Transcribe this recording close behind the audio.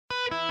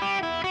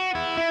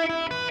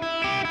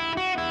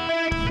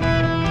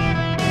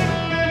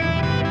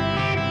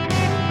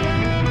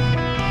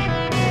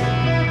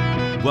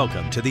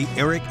Welcome to the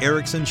Eric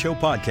Erickson Show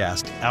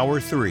Podcast, Hour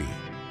 3.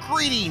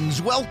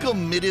 Greetings,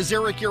 welcome. It is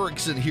Eric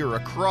Erickson here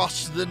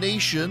across the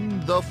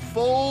nation. The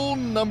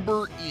phone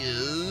number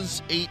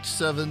is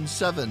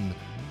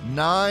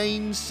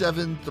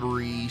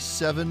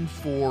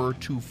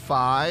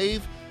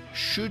 877-973-7425.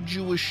 Should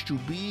you wish to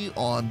be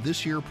on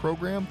this here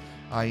program,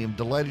 I am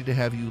delighted to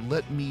have you.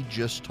 Let me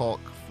just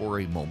talk for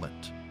a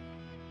moment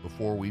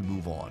before we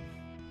move on.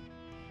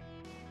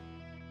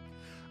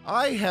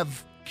 I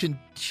have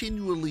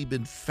continually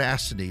been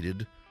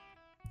fascinated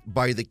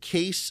by the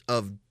case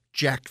of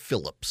Jack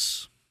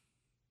Phillips.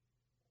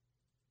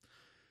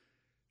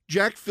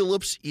 Jack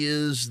Phillips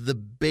is the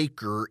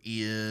baker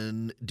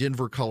in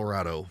Denver,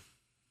 Colorado.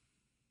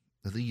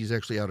 I think he's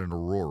actually out in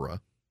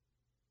Aurora.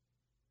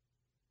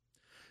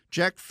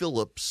 Jack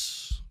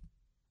Phillips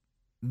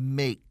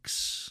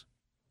makes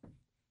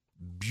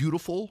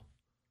beautiful,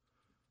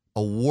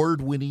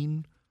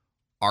 award-winning,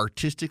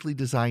 artistically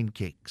designed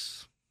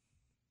cakes.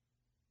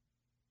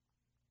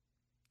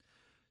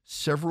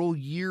 Several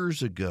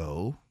years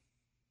ago,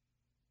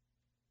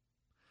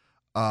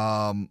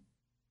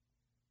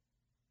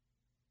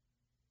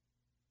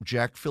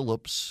 Jack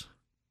Phillips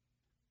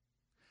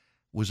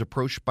was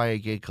approached by a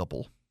gay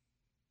couple,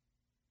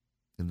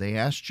 and they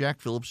asked Jack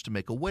Phillips to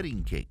make a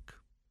wedding cake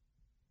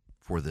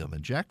for them.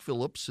 And Jack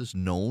Phillips is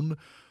known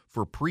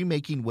for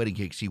pre-making wedding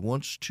cakes. He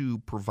wants to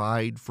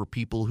provide for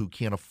people who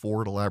can't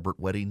afford elaborate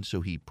weddings,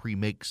 so he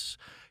pre-makes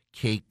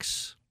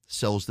cakes,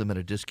 sells them at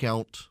a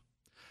discount,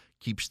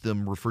 keeps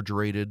them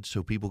refrigerated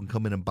so people can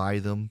come in and buy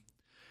them.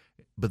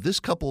 But this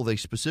couple, they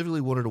specifically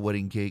wanted a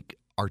wedding cake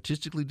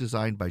artistically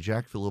designed by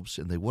Jack Phillips,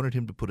 and they wanted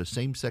him to put a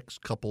same-sex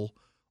couple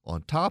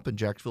on top. And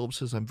Jack Phillips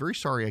says, I'm very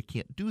sorry, I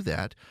can't do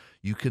that.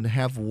 You can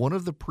have one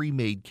of the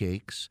pre-made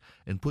cakes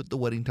and put the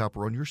wedding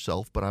topper on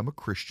yourself, but I'm a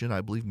Christian. I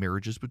believe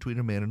marriage is between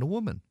a man and a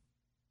woman.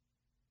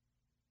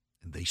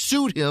 And they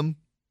sued him,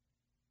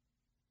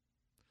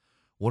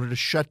 wanted to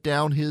shut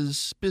down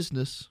his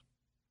business.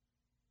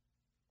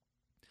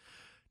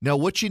 Now,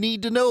 what you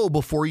need to know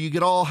before you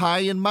get all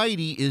high and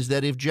mighty is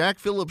that if Jack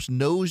Phillips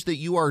knows that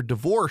you are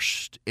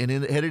divorced and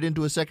headed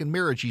into a second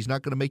marriage, he's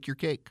not going to make your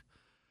cake.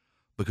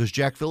 Because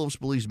Jack Phillips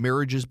believes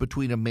marriage is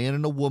between a man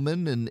and a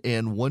woman,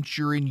 and once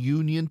you're in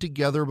union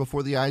together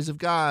before the eyes of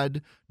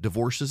God,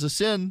 divorce is a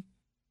sin.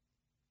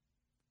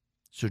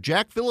 So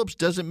Jack Phillips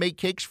doesn't make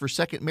cakes for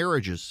second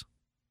marriages.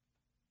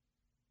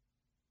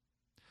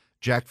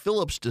 Jack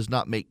Phillips does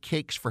not make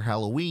cakes for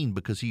Halloween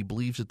because he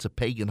believes it's a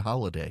pagan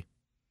holiday.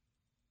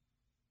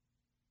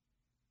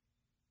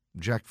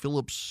 Jack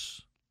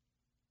Phillips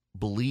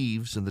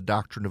believes in the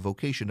doctrine of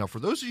vocation. Now, for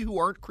those of you who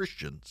aren't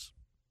Christians,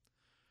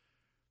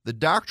 the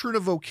doctrine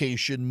of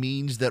vocation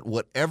means that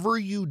whatever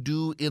you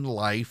do in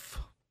life,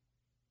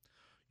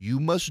 you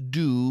must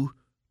do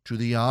to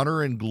the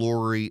honor and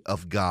glory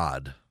of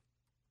God.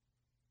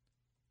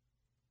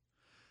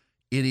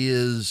 It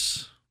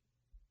is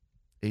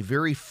a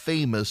very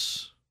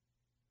famous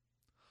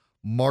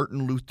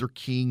Martin Luther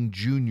King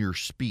Jr.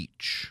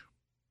 speech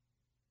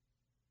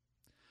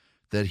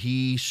that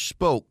he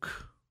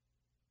spoke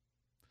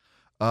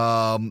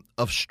of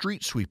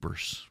street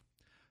sweepers.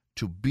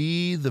 To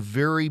be the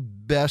very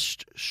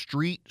best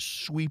street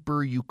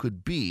sweeper you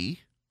could be,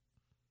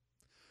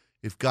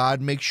 if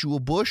God makes you a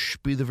bush,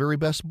 be the very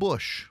best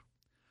bush.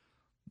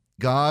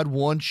 God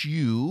wants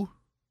you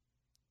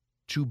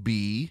to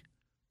be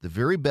the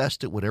very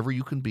best at whatever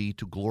you can be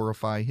to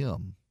glorify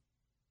Him.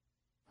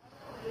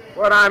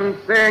 What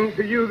I'm saying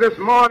to you this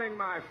morning,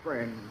 my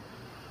friend,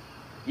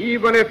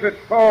 even if it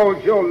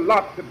falls your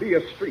lot to be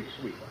a street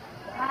sweeper,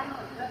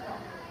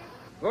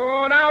 go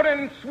on out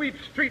and sweep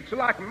streets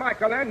like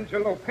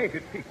Michelangelo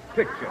painted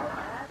pictures.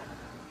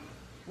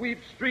 Sweep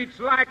streets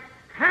like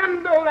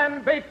Handel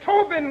and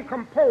Beethoven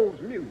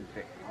composed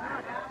music.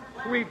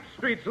 Sweep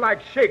streets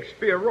like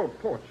Shakespeare wrote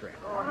poetry.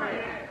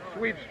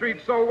 Sweep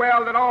streets so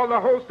well that all the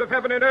hosts of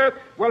heaven and earth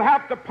will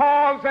have to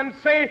pause and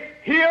say,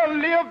 here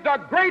lived a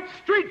great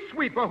street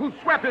sweeper who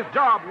swept his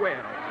job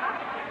well.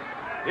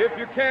 If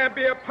you can't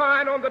be a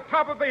pine on the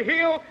top of the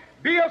hill,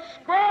 be a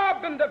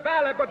scrub in the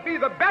valley, but be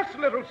the best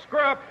little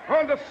scrub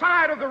on the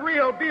side of the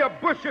reel. Be a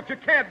bush if you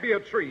can't be a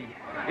tree.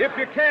 If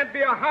you can't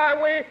be a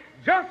highway,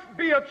 just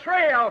be a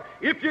trail.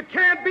 If you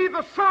can't be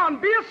the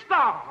sun, be a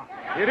star.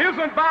 It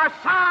isn't by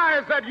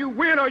size that you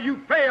win or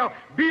you fail.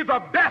 Be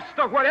the best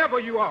of whatever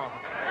you are.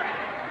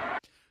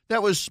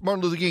 That was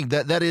Martin Luther King.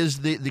 That is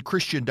the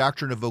Christian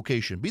doctrine of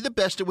vocation. Be the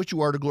best at what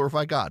you are to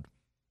glorify God.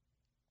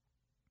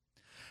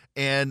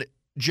 And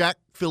Jack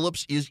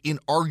Phillips is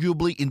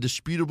inarguably,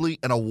 indisputably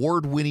an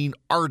award-winning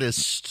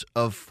artist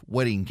of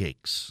wedding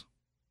cakes.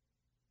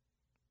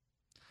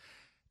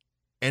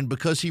 And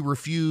because he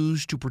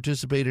refused to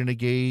participate in a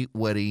gay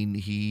wedding,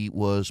 he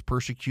was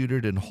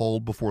persecuted and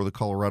hauled before the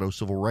Colorado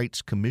Civil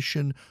Rights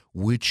Commission,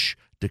 which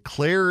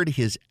declared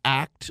his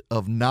act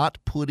of not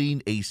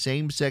putting a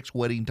same-sex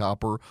wedding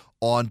topper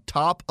on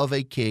top of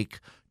a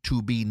cake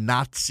to be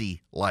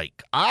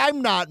Nazi-like.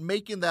 I'm not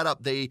making that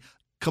up. They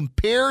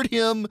compared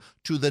him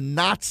to the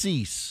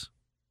Nazis.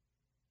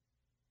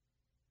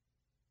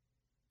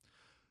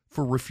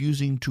 for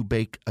refusing to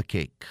bake a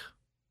cake.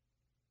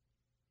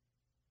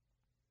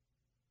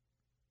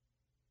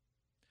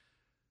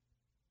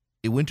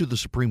 It went to the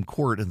Supreme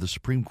Court, and the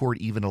Supreme Court,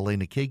 even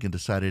Elena Kagan,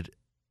 decided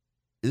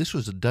this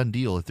was a done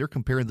deal. If they're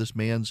comparing this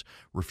man's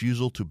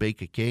refusal to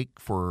bake a cake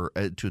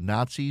to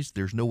Nazis,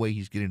 there's no way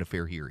he's getting a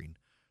fair hearing.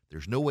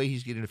 There's no way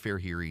he's getting a fair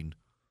hearing.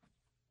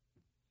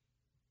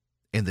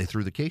 And they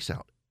threw the case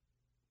out.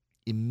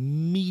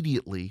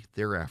 Immediately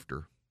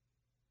thereafter,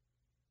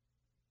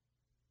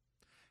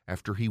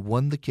 after he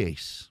won the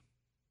case,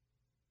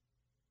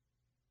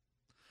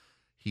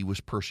 he was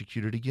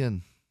persecuted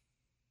again.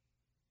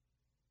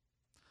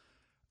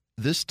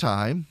 This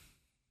time,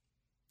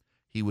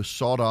 he was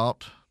sought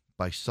out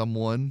by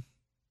someone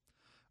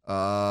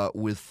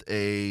with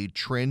a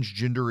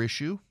transgender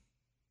issue,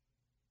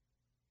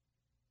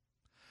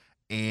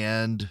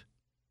 and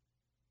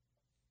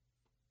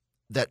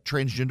that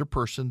transgender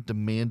person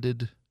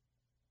demanded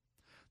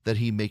that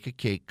he make a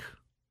cake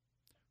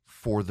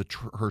for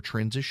her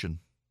transition.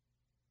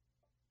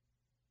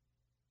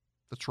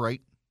 That's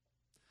right.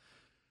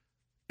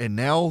 And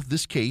now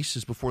this case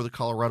is before the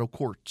Colorado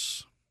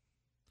courts.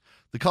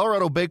 The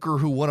Colorado baker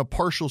who won a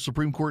partial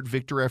Supreme Court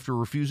victory after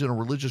refusing on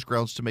religious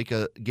grounds to make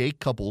a gay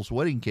couple's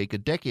wedding cake a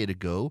decade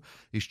ago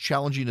is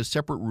challenging a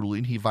separate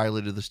ruling he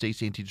violated the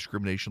state's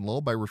anti-discrimination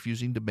law by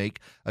refusing to make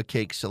a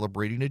cake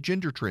celebrating a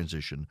gender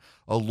transition.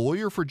 A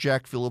lawyer for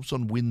Jack Phillips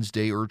on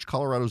Wednesday urged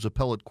Colorado's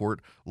appellate court,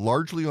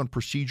 largely on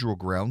procedural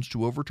grounds,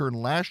 to overturn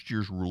last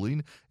year's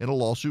ruling in a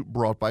lawsuit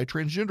brought by a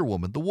transgender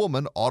woman. The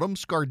woman, Autumn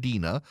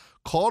Scardina,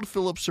 called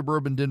Phillips'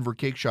 suburban Denver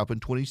cake shop in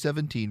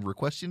 2017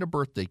 requesting a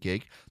birthday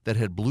cake that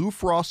had blue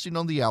frosting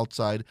on the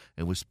outside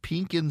and was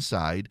pink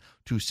inside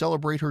to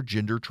celebrate her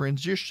gender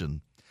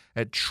transition.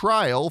 At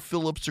trial,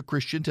 Phillips, a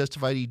Christian,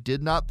 testified he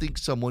did not think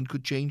someone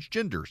could change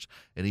genders,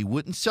 and he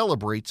wouldn't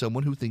celebrate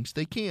someone who thinks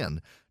they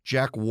can.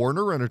 Jack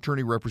Warner, an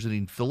attorney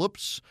representing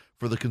Phillips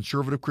for the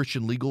conservative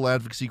Christian legal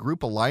advocacy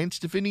group Alliance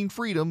Defending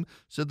Freedom,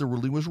 said the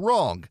ruling was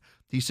wrong.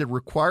 He said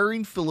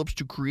requiring Phillips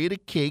to create a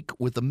cake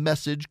with a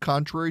message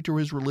contrary to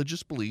his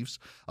religious beliefs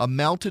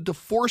amounted to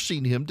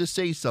forcing him to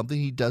say something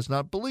he does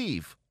not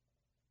believe.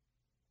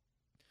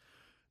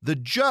 The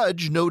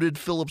judge noted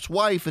Phillips'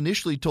 wife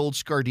initially told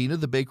Scardina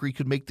the bakery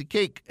could make the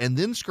cake, and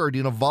then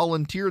Scardina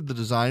volunteered the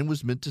design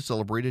was meant to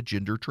celebrate a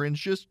gender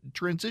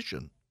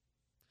transition.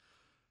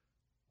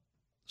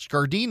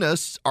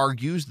 Scardina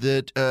argues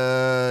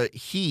that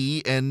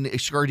he, and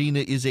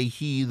Scardina is a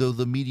he, though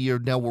the media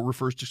now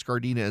refers to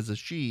Scardina as a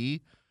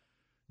she,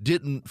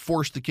 didn't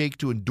force the cake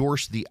to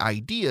endorse the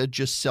idea,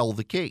 just sell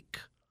the cake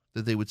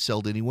that they would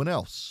sell to anyone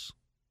else.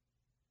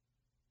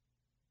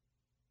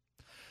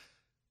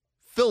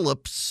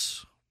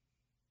 Phillips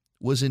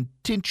was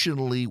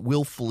intentionally,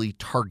 willfully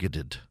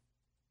targeted,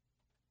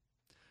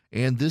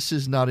 and this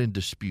is not in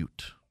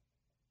dispute.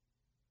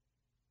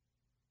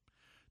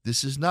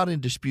 This is not in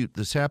dispute.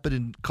 This happened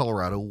in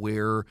Colorado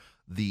where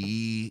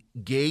the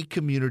gay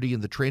community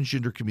and the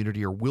transgender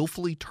community are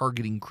willfully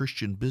targeting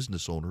Christian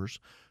business owners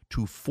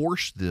to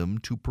force them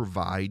to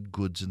provide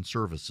goods and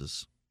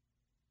services.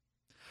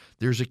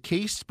 There's a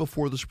case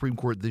before the Supreme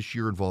Court this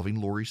year involving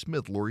Lori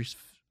Smith. Lori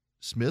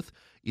Smith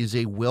is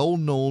a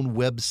well-known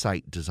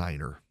website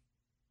designer.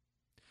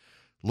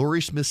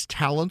 Lori Smith's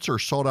talents are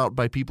sought out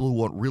by people who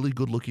want really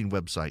good-looking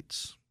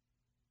websites.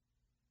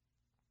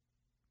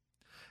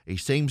 A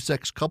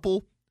same-sex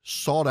couple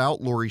sought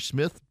out Lori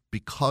Smith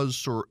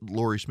because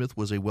Lori Smith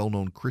was a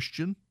well-known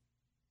Christian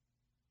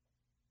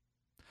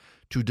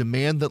to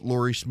demand that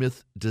Lori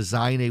Smith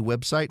design a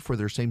website for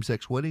their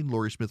same-sex wedding.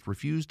 Lori Smith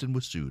refused and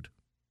was sued.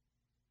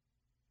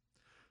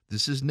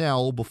 This is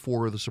now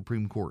before the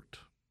Supreme Court.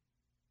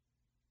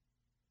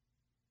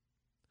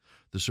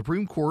 The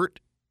Supreme Court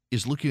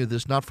is looking at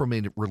this not from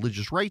a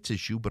religious rights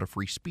issue, but a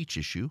free speech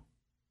issue.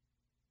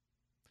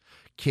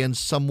 Can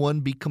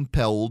someone be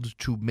compelled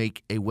to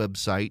make a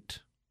website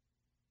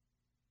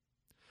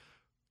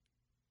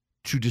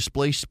to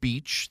display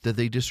speech that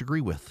they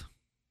disagree with?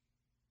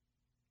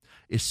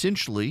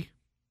 Essentially,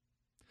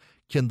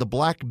 can the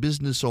black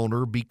business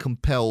owner be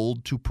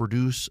compelled to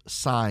produce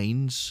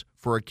signs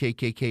for a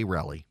KKK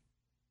rally?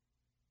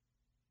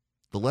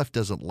 The left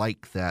doesn't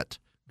like that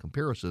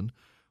comparison,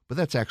 but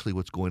that's actually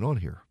what's going on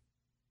here.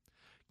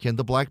 Can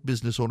the black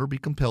business owner be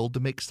compelled to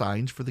make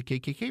signs for the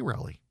KKK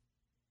rally?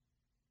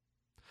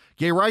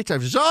 Gay rights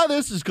activists,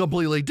 this is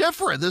completely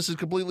different. This is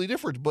completely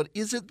different. But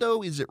is it,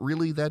 though? Is it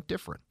really that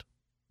different?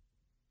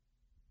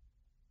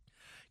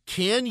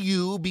 Can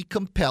you be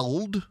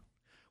compelled,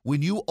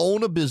 when you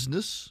own a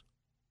business,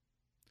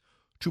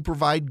 to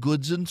provide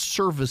goods and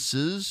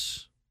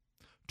services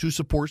to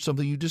support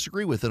something you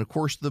disagree with? And, of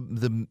course,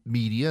 the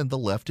media and the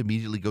left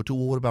immediately go to,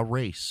 well, what about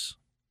race?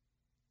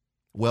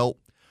 Well,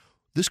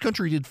 this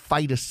country did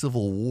fight a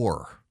civil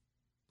war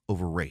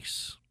over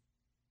race.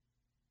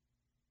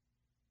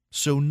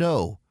 So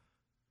no,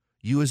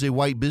 you as a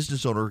white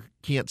business owner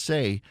can't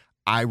say,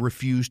 I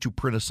refuse to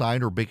print a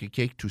sign or bake a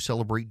cake to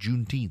celebrate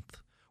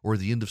Juneteenth or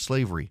the end of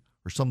slavery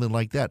or something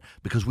like that,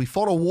 because we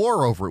fought a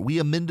war over it. We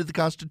amended the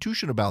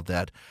Constitution about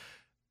that.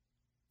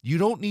 You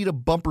don't need a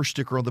bumper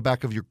sticker on the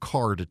back of your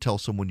car to tell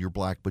someone you're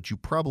black, but you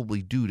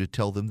probably do to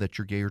tell them that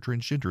you're gay or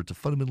transgender. It's a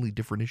fundamentally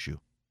different issue,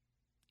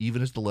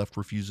 even as the left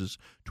refuses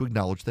to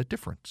acknowledge that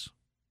difference.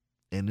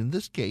 And in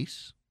this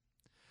case,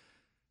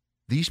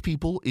 these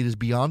people, it is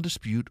beyond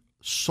dispute,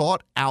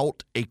 sought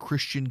out a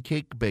Christian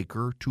cake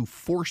baker to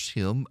force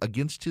him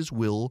against his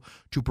will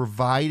to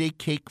provide a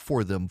cake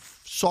for them,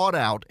 sought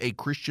out a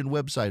Christian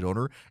website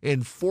owner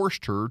and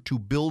forced her to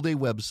build a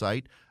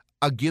website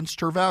against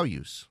her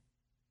values.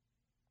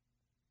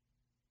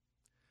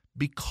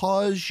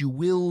 Because you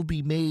will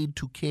be made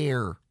to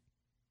care.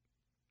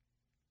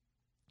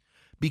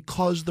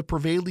 Because the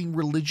prevailing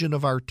religion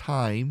of our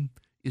time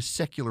is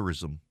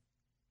secularism.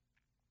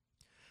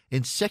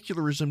 And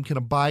secularism can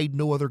abide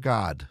no other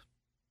God.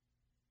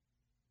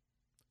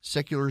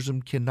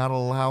 Secularism cannot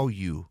allow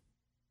you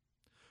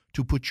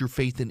to put your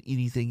faith in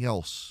anything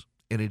else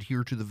and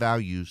adhere to the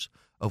values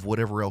of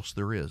whatever else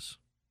there is.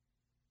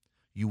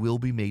 You will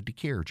be made to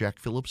care. Jack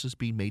Phillips is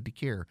being made to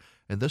care.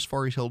 And thus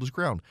far he's held his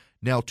ground.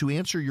 Now, to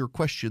answer your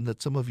question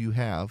that some of you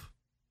have,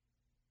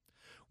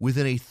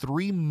 within a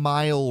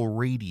 3-mile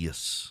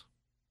radius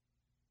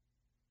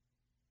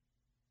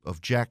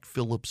of Jack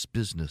Phillips'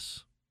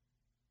 business,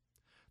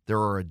 there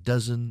are a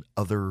dozen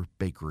other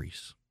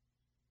bakeries.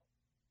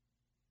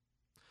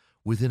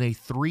 Within a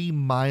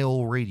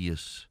 3-mile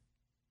radius.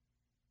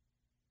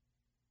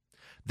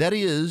 That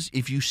is,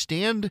 if you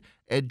stand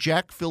at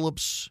Jack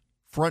Phillips'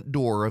 front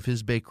door of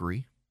his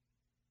bakery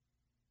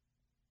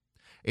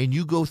and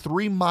you go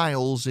 3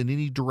 miles in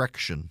any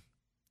direction,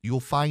 you'll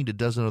find a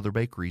dozen other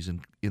bakeries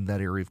in that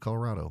area of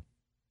Colorado.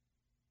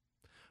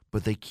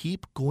 But they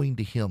keep going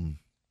to him.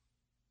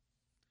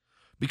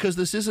 Because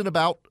this isn't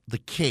about the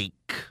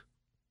cake.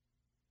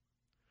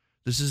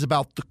 This is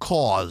about the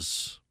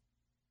cause.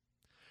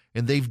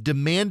 And they've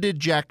demanded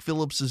Jack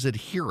Phillips's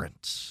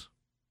adherence.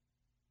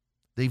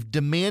 They've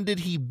demanded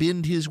he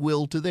bend his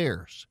will to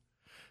theirs.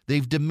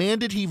 They've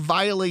demanded he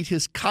violate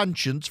his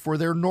conscience for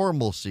their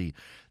normalcy.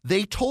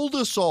 They told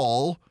us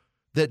all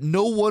that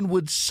no one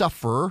would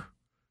suffer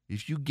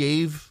if you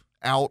gave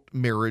out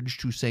marriage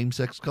to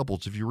same-sex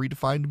couples, if you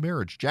redefined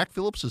marriage. Jack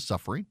Phillips is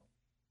suffering.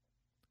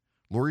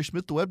 Laurie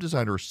Smith, the web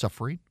designer, is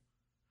suffering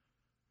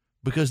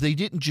because they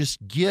didn't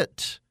just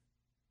get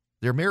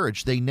their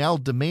marriage. They now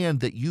demand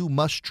that you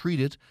must treat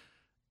it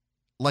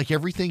like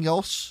everything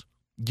else,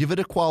 give it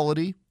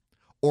equality,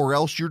 or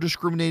else you're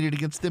discriminated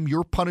against them,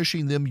 you're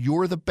punishing them,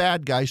 you're the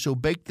bad guy, so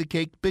bake the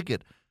cake,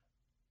 bigot.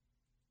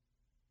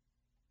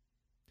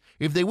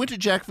 If they went to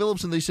Jack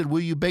Phillips and they said, will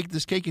you bake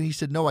this cake? And he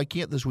said, no, I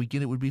can't this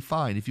weekend, it would be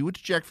fine. If you went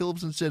to Jack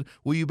Phillips and said,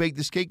 will you bake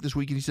this cake this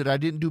weekend? He said, I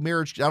don't do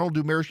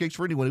marriage cakes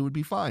for anyone, it would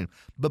be fine.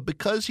 But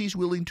because he's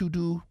willing to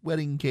do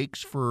wedding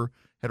cakes for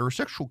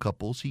heterosexual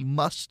couples, he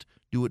must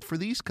do it for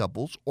these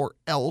couples, or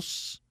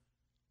else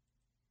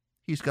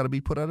he's got to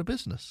be put out of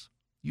business.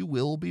 You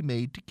will be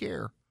made to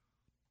care.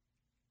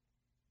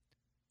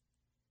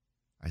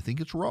 I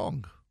think it's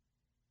wrong.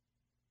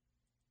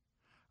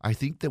 I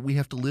think that we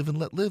have to live and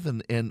let live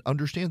and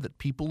understand that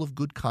people of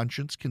good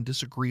conscience can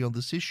disagree on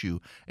this issue.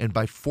 And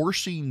by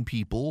forcing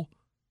people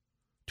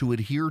to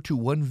adhere to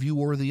one view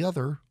or the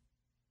other,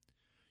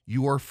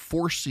 you are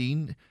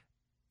forcing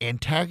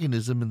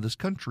antagonism in this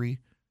country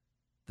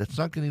that's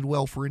not going to end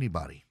well for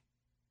anybody.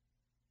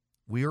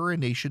 We are a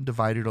nation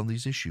divided on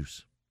these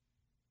issues.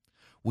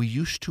 We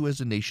used to,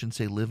 as a nation,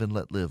 say live and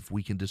let live.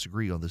 We can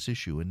disagree on this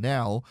issue. And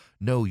now,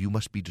 no, you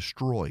must be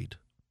destroyed.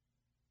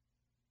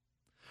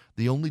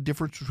 The only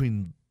difference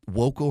between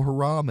Boko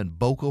Haram and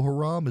Boko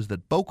Haram is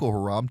that Boko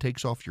Haram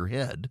takes off your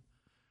head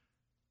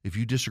if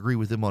you disagree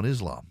with them on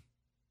Islam.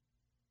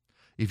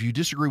 If you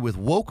disagree with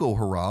Boko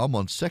Haram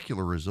on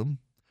secularism,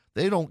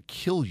 they don't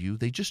kill you.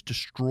 They just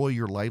destroy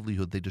your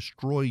livelihood. They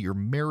destroy your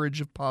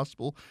marriage if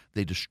possible.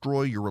 They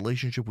destroy your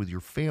relationship with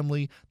your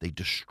family. They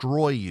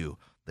destroy you.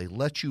 They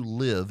let you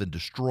live and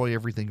destroy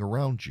everything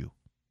around you.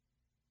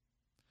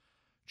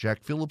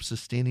 Jack Phillips is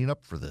standing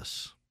up for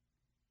this.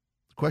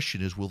 The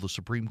question is, will the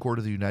Supreme Court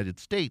of the United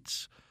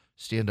States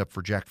stand up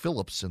for Jack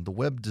Phillips and the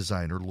web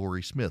designer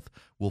Laurie Smith?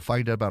 We'll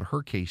find out about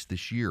her case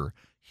this year.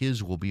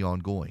 His will be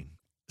ongoing.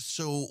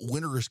 So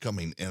winter is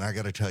coming, and I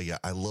got to tell you,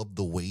 I love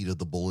the weight of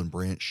the Bull and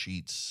Branch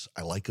sheets.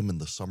 I like them in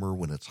the summer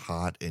when it's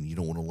hot and you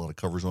don't want a lot of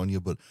covers on you,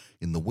 but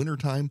in the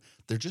wintertime,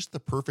 they're just the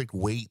perfect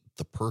weight,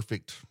 the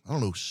perfect,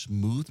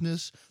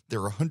 smoothness. They're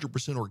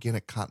 100%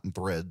 organic cotton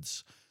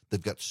threads.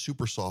 They've got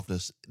super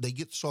softness. They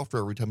get softer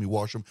every time you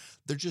wash them.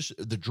 They're just,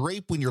 the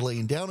drape when you're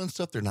laying down and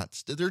stuff,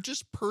 they're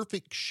just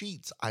perfect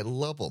sheets. I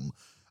love them.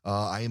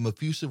 I am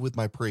effusive with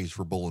my praise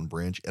for Bull and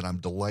Branch, and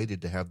I'm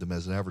delighted to have them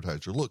as an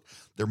advertiser. Look,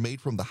 they're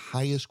made from the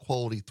highest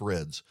quality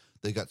threads.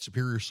 They got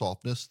superior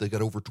softness. They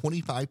got over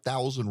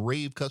 25,000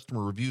 rave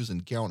customer reviews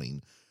and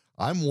counting.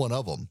 I'm one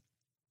of them.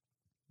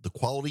 The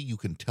quality you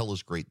can tell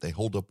is great. They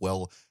hold up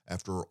well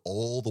after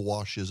all the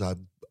washes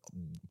I've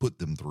put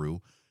them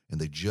through. and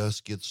they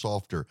just get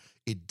softer.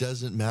 It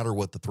doesn't matter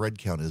what the thread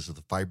count is if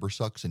the fiber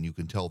sucks, and you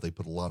can tell they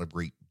put a lot of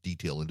great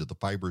detail into the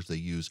fibers they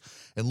use.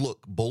 And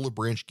look, Boll &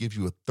 Branch gives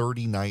you a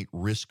 30-night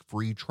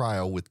risk-free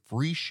trial with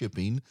free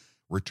shipping,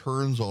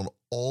 returns on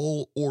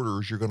all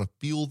orders. You're going to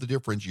feel the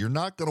difference. You're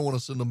not going to want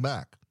to send them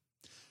back.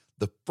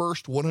 The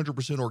first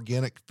 100%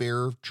 organic,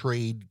 fair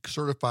trade,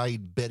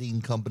 certified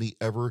bedding company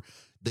ever.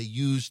 They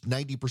use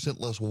 90%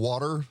 less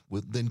water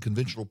than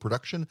conventional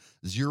production,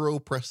 0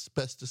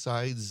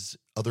 pesticides,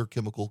 other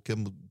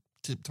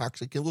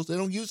toxic chemicals. They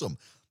don't use them.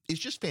 It's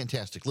just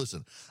fantastic.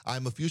 Listen,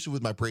 I'm effusive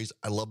with my praise.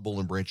 I love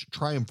Boll & Branch.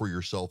 Try them for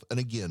yourself. And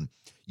again,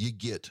 you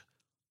get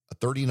a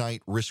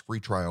 30-night risk-free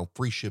trial,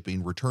 free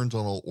shipping, returns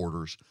on all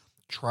orders.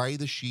 Try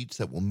the sheets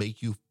that will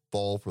make you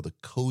fall for the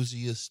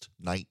coziest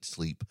night's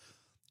sleep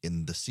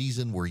in the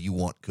season where you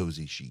want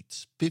cozy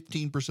sheets.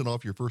 15%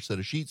 off your first set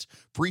of sheets.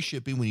 Free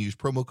shipping when you use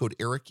promo code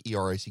ERIC,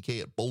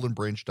 ERICK, at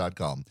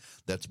bollandbranch.com.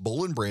 That's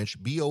Boll & Branch,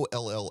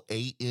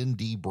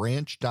 BOLLAND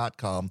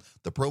branch.com.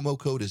 The promo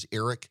code is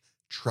ERIC.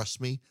 Trust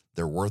me,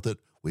 they're worth it.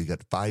 We've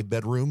got 5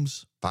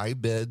 bedrooms,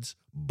 5 beds,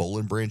 Boll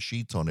 & Branch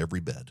sheets on every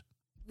bed.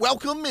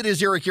 Welcome. It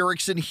is Eric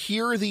Erickson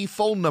here. The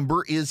phone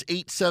number is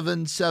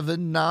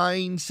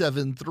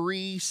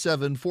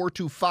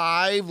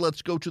 877-973-7425.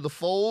 Let's go to the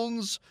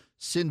phones.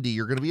 Cindy,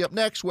 you're going to be up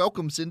next.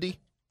 Welcome, Cindy.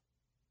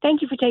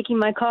 Thank you for taking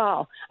my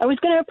call. I was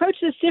going to approach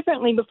this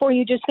differently before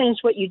you just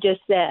finished what you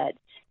just said.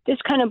 This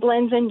kind of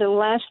blends into the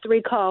last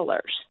 3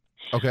 callers.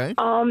 Okay.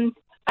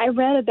 I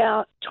read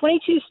about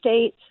 22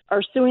 states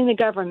are suing the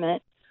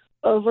government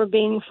over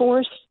being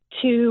forced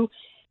to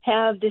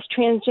have this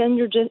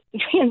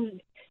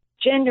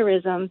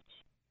transgenderism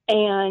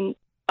and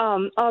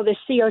all this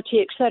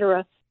CRT, et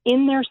cetera,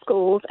 in their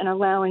schools and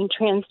allowing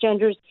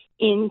transgenders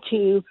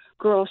into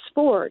girls'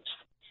 sports.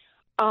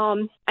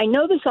 I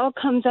know this all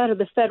comes out of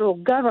the federal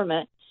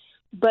government,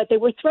 but they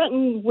were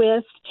threatened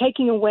with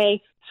taking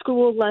away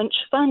school lunch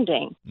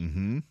funding.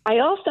 Mm-hmm. I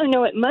also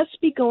know it must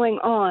be going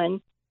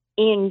on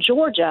in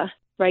Georgia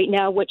right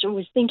now, which I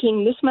was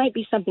thinking this might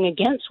be something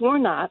against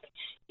Warnock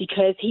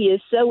because he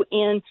is so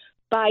in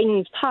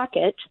Biden's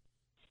pocket.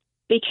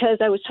 Because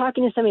I was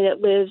talking to somebody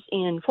that lives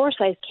in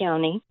Forsyth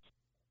County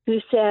who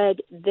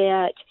said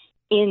that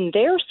in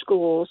their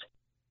schools,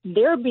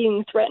 they're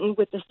being threatened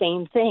with the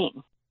same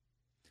thing.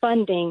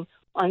 Funding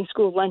on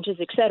school lunches,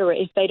 et cetera,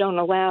 if they don't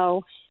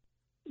allow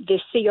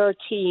this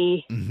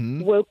CRT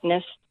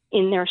wokeness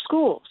in their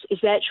schools. Is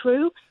that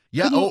true?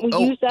 Yeah.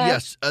 Use that?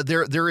 Yes.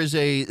 There is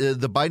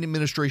the Biden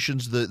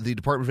administration's, the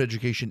Department of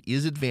Education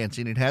is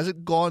advancing. It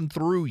hasn't gone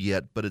through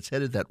yet, but it's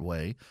headed that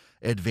way.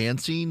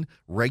 Advancing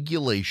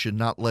regulation,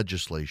 not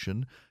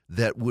legislation,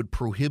 that would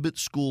prohibit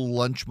school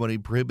lunch money,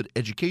 prohibit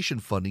education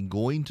funding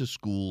going to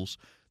schools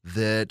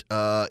that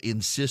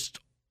insist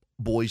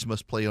boys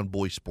must play on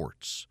boys'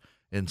 sports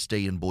and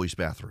stay in boys'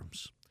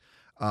 bathrooms.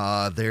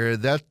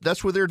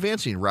 That's where they're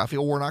advancing.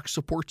 Raphael Warnock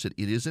supports it.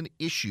 It is an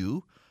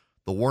issue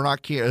the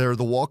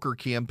Walker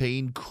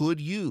campaign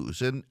could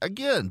use. And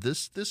again,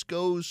 this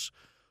goes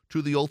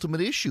to the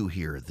ultimate issue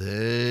here,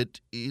 that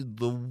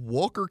the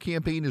Walker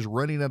campaign is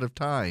running out of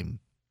time.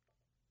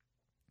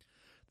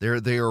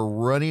 They are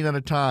running out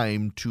of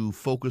time to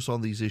focus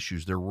on these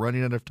issues. They're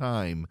running out of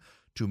time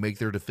to make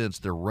their defense.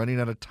 They're running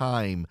out of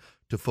time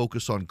to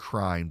focus on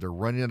crime. They're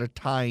running out of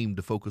time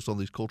to focus on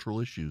these cultural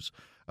issues.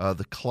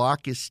 The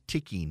clock is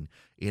ticking.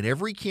 In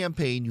every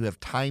campaign, you have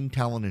time,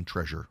 talent, and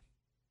treasure.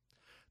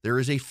 There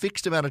is a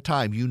fixed amount of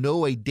time. You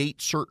know a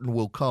date certain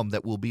will come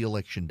that will be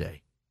Election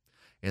Day.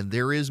 And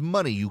there is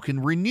money. You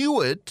can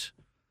renew it,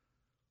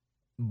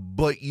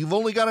 but you've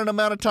only got an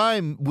amount of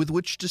time with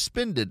which to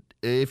spend it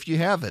if you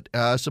have it.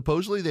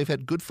 Supposedly, they've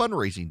had good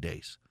fundraising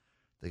days.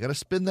 They got to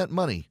spend that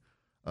money.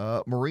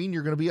 Maureen,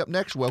 you're going to be up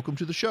next. Welcome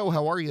to the show.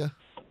 How are you?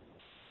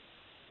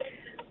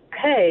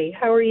 Hey,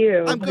 how are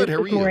you? I'm good.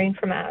 How are you? Maureen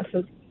from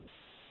Asses.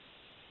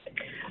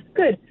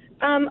 Good.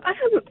 I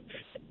have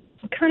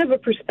kind of a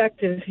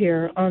perspective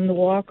here on the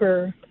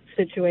Walker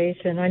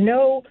situation. I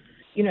know,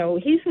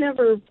 he's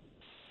never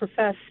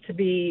professed to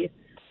be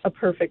a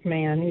perfect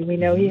man. We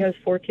know he has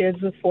 4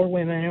 kids with 4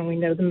 women, and we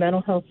know the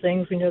mental health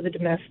things. We know the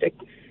domestic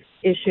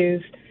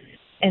issues.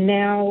 And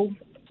now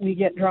we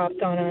get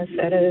dropped on us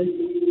at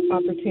an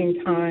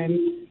opportune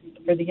time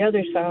for the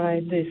other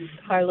side, this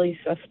highly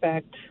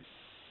suspect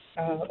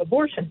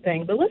abortion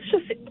thing. But let's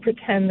just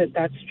pretend that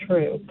that's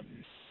true.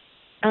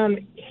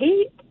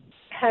 He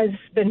has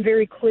been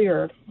very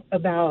clear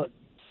about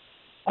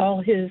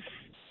all his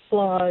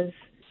flaws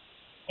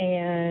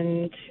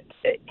and,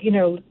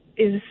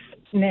 is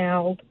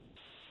now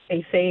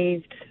a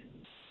saved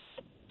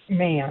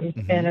man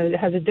and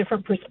has a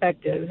different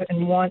perspective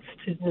and wants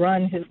to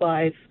run his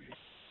life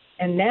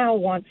and now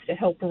wants to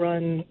help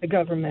run the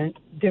government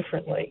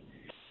differently.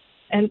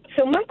 And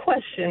so my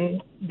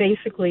question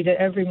basically to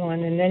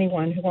everyone and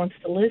anyone who wants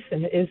to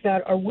listen is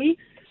that are we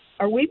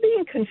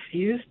being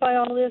confused by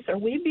all this? Are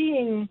we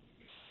being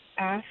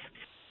asked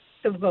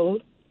to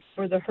vote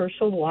for the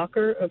Herschel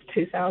Walker of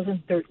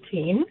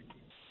 2013?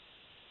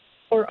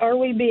 Or are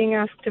we being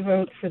asked to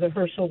vote for the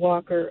Herschel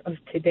Walker of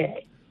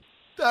today?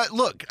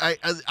 Look,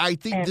 I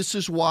think this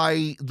is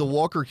why the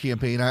Walker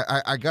campaign,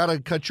 I got to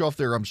cut you off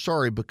there. I'm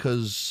sorry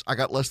because I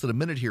got less than a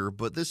minute here,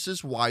 but this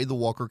is why the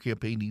Walker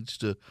campaign needs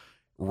to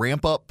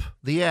ramp up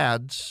the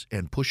ads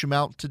and push them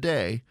out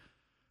today.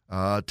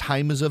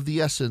 Time is of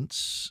the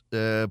essence.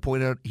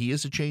 Point out he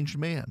is a changed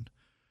man.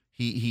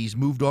 He's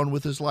moved on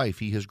with his life.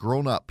 He has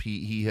grown up.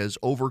 He has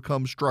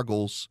overcome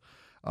struggles.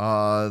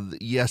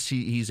 Yes,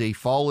 he's a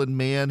fallen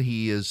man.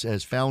 He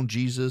has found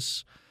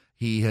Jesus.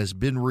 He has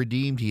been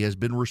redeemed. He has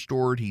been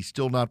restored. He's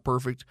still not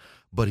perfect,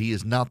 but he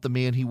is not the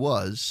man he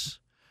was.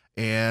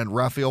 And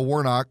Raphael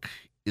Warnock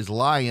is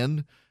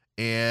lying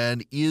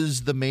and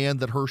is the man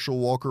that Herschel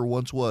Walker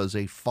once was,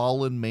 a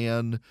fallen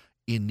man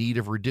in need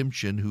of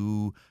redemption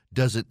who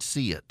doesn't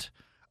see it.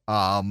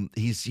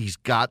 He's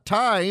got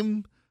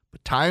time,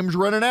 but time's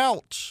running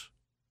out.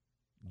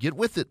 Get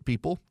with it,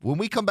 people. When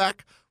we come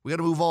back, we got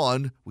to move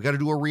on. We got to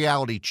do a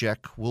reality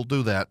check. We'll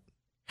do that.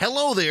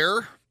 Hello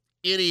there.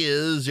 It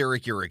is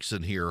Eric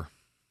Erickson here.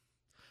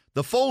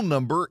 The phone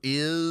number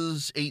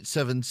is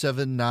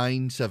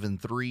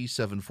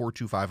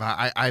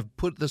 877-973-7425. I've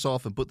put this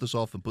off and put this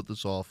off and put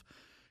this off.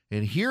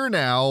 And here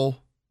now,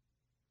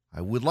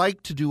 I would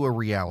like to do a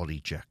reality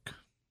check.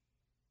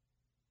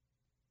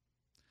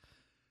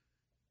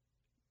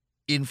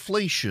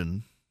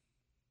 Inflation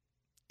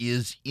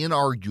is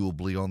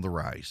inarguably on the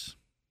rise.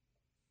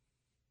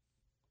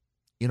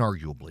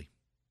 Inarguably.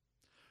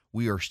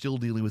 We are still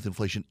dealing with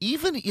inflation.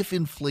 Even if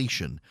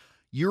inflation,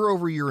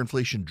 year-over-year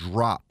inflation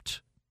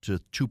dropped to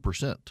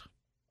 2%.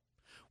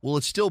 Well,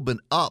 it's still been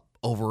up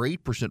over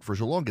 8% for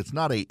so long. It's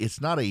not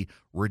a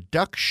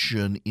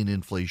reduction in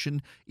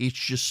inflation. It's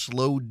just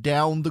slowed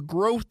down the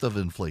growth of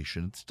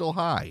inflation. It's still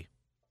high.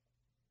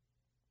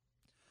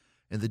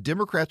 And the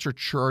Democrats are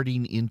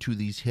charting into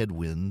these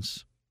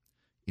headwinds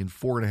in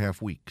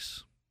 4.5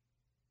 weeks.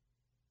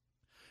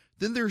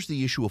 Then there's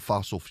the issue of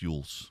fossil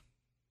fuels.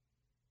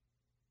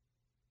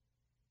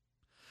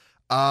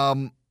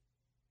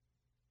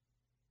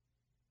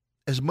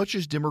 As much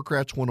as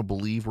Democrats want to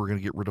believe we're going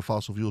to get rid of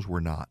fossil fuels,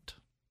 we're not.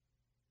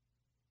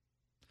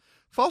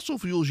 Fossil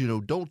fuels,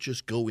 don't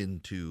just go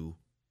into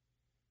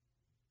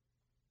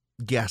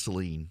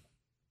gasoline.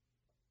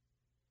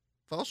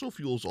 Fossil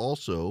fuels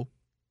also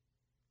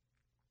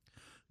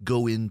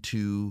go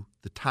into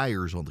the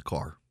tires on the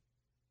car,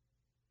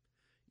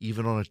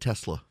 even on a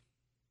Tesla.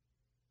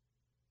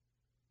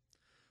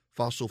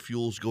 Fossil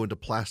fuels go into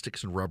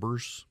plastics and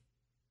rubbers.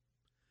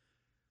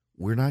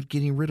 We're not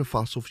getting rid of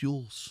fossil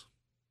fuels.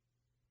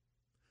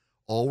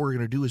 All we're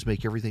going to do is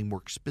make everything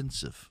more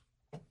expensive.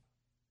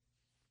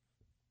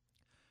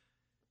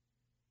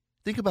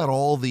 Think about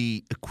all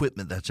the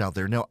equipment that's out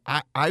there. Now,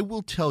 I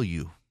will tell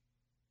you,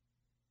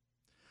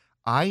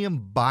 I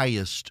am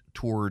biased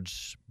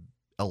towards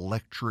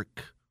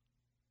electric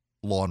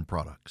lawn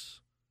products.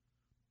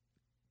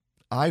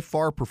 I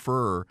far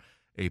prefer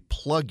a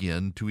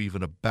plug-in to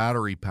even a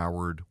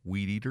battery-powered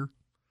weed eater.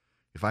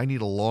 If I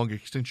need a long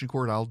extension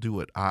cord, I'll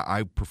do it.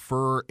 I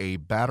prefer a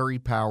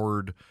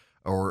battery-powered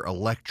or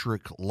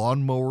electric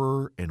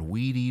lawnmower and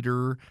weed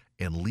eater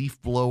and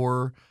leaf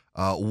blower.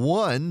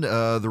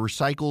 The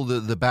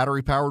recycled, the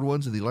battery-powered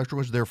ones and the electric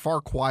ones, they're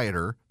far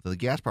quieter than the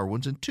gas-powered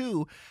ones. And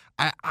two,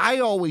 I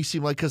always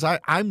seem like, because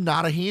I am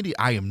not a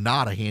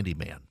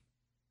handyman.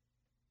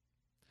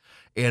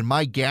 And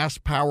my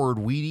gas-powered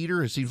weed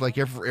eater, it seems like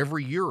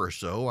every year or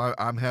so,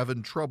 I'm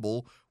having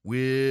trouble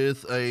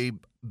with a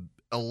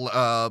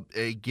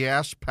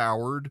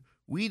gas-powered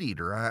weed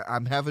eater.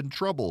 I'm having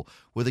trouble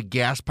with a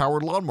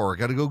gas-powered lawnmower. I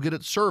got to go get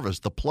it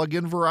serviced. The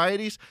plug-in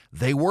varieties,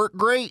 they work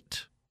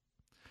great.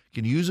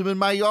 Can use them in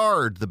my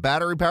yard. The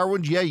battery-powered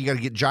ones, yeah, you got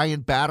to get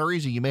giant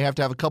batteries, and you may have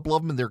to have a couple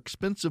of them, and they're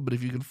expensive, but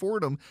if you can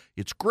afford them,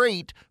 it's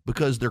great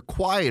because they're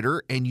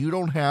quieter, and you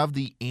don't have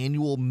the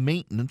annual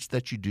maintenance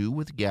that you do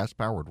with a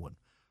gas-powered one.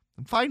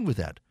 I'm fine with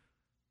that.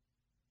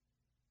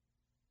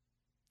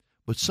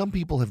 But some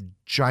people have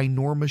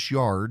ginormous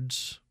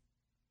yards,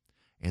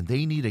 and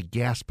they need a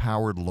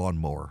gas-powered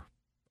lawnmower,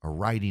 a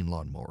riding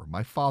lawnmower.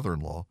 My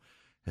father-in-law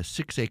has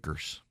 6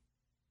 acres.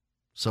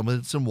 Some of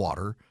it's in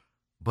water,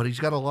 but he's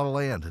got a lot of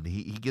land, and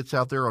he gets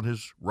out there on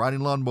his riding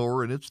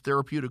lawnmower, and it's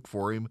therapeutic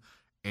for him,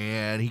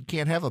 and he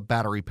can't have a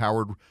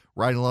battery-powered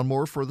riding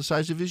lawnmower for the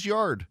size of his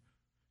yard.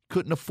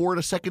 Couldn't afford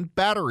a second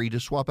battery to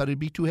swap out. It'd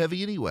be too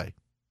heavy anyway.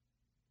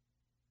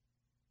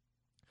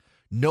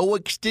 No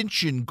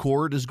extension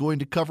cord is going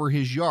to cover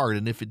his yard,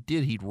 and if it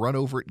did, he'd run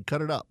over it and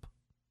cut it up.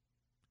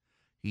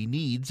 He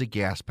needs a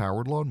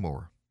gas-powered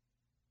lawnmower.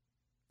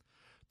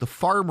 The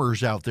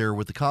farmers out there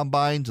with the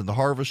combines and the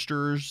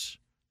harvesters,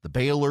 the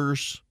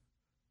balers,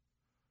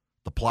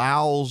 the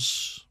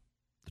plows,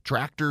 the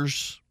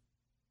tractors,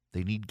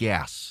 they need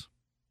gas.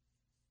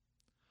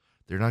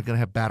 They're not going to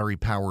have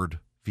battery-powered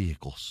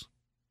vehicles.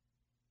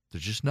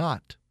 They're just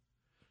not.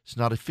 It's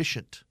not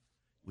efficient.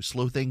 would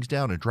slow things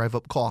down and drive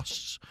up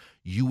costs.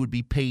 You would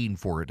be paying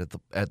for it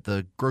at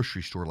the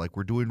grocery store like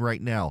we're doing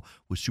right now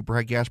with super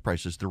high gas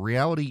prices. The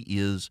reality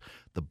is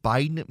the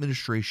Biden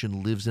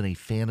administration lives in a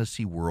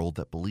fantasy world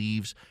that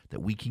believes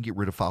that we can get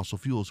rid of fossil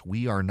fuels.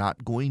 We are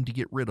not going to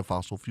get rid of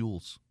fossil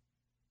fuels.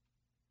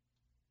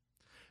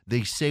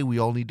 They say we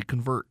all need to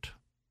convert.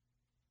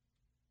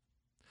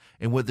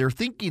 And what they're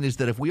thinking is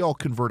that if we all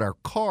convert our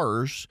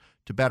cars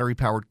to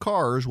battery-powered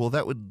cars, well,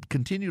 that would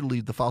continue to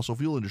leave the fossil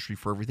fuel industry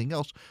for everything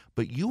else.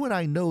 But you and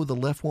I know the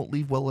left won't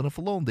leave well enough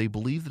alone. They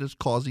believe that it's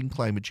causing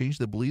climate change.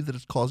 They believe that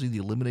it's causing the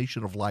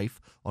elimination of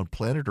life on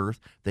planet Earth.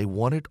 They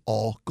want it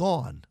all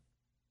gone.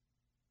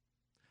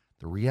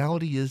 The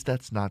reality is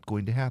that's not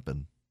going to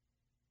happen.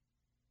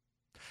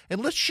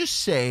 And let's just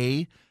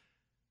say,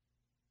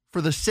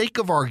 for the sake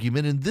of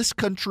argument, in this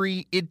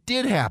country, it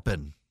did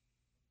happen.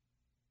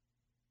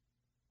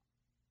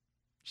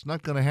 It's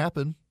not going to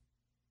happen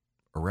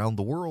around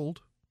the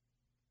world.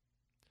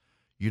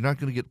 You're not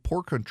going to get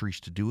poor countries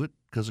to do it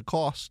because of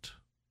cost.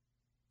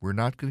 We're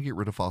not going to get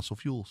rid of fossil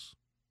fuels.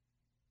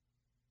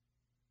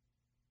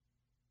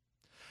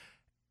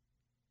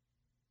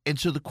 And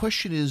so the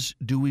question is,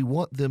 do we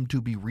want them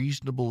to be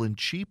reasonable and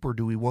cheap, or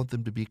do we want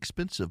them to be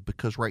expensive?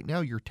 Because right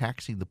now you're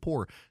taxing the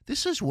poor.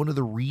 This is one of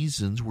the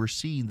reasons we're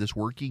seeing this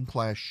working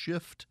class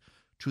shift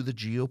to the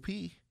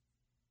GOP.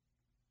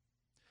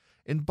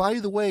 And by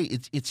the way,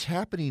 it's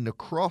happening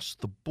across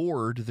the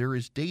board. There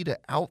is data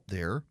out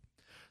there.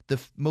 The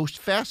most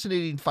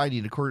fascinating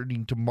finding,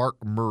 according to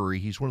Mark Murray,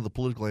 he's one of the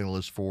political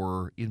analysts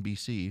for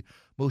NBC,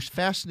 most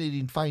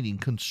fascinating finding,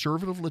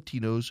 conservative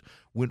Latinos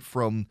went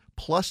from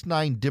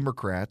 +9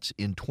 Democrats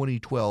in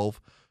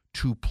 2012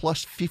 to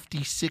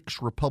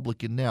 +56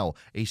 Republican now,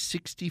 a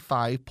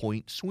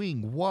 65-point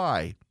swing.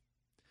 Why?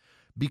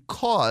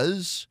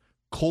 Because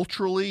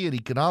culturally and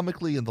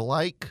economically and the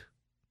like,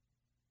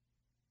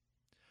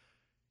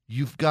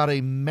 you've got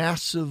a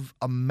massive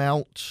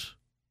amount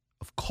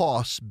of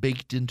costs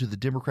baked into the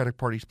Democratic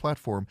Party's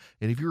platform.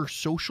 And if you're a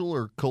social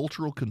or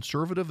cultural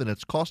conservative and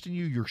it's costing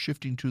you, you're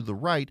shifting to the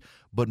right.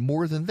 But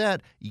more than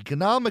that,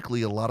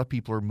 economically, a lot of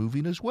people are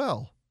moving as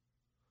well.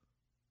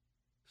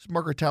 This is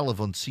Margaret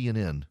Talev on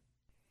CNN.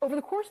 Over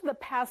the course of the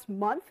past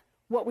month,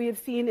 what we have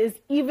seen is,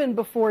 even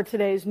before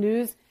today's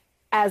news,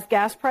 as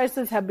gas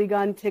prices have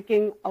begun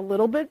ticking a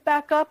little bit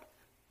back up,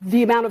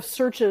 the amount of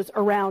searches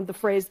around the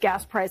phrase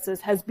gas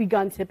prices has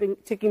begun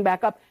ticking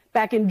back up.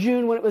 Back in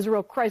June, when it was a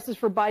real crisis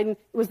for Biden,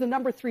 it was the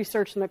number 3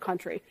 search in the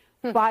country.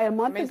 By a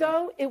month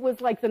ago, it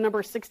was like the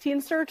number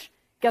 16 search.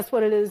 Guess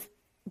what it is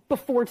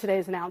before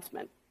today's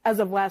announcement, as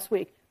of last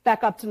week,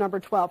 back up to number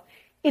 12.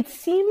 It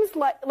seems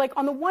like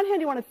on the one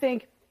hand, you want to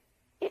think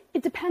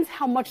it depends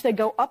how much they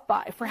go up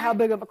by for how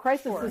big of a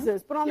crisis this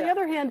is. But on the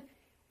other hand,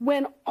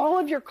 when all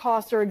of your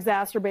costs are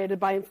exacerbated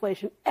by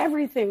inflation,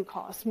 everything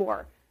costs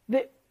more.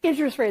 The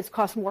interest rates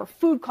cost more,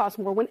 food costs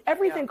more. When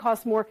everything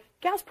costs more,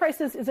 gas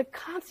prices is a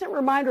constant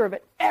reminder of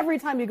it every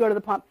time you go to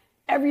the pump,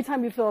 every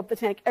time you fill up the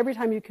tank, every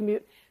time you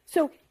commute.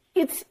 So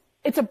it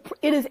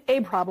is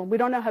a problem. We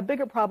don't know how big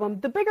a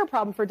problem. The bigger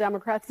problem for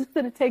Democrats is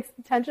that it takes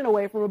attention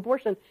away from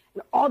abortion.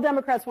 And all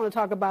Democrats want to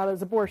talk about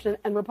is abortion,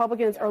 and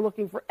Republicans are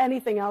looking for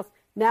anything else.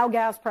 Now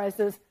gas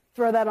prices,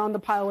 throw that on the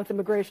pile with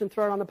immigration,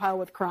 throw it on the pile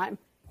with crime.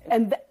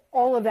 And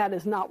all of that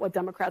is not what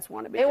Democrats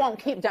want to be. It won't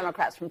keep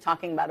Democrats from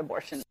talking about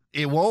abortion.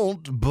 It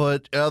won't,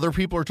 but other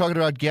people are talking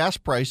about gas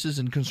prices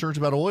and concerns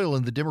about oil,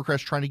 and the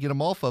Democrats trying to get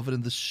them off of it,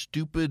 and the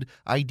stupid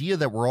idea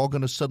that we're all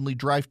going to suddenly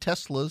drive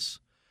Teslas.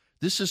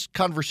 This is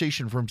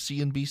conversation from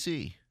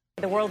CNBC.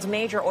 The world's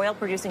major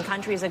oil-producing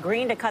countries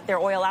agreeing to cut their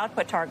oil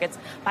output targets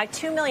by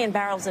 2 million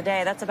barrels a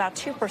day. That's about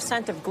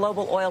 2% of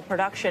global oil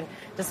production,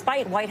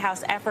 despite White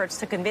House efforts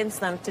to convince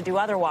them to do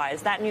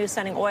otherwise. That news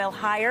sending oil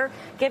higher,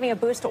 giving a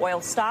boost to oil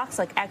stocks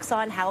like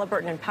Exxon,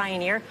 Halliburton, and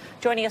Pioneer.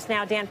 Joining us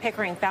now, Dan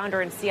Pickering,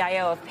 founder and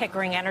CIO of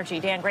Pickering Energy.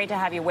 Dan, great to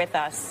have you with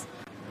us.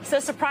 So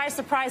surprise,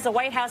 surprise, the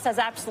White House has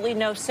absolutely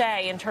no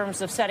say in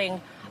terms of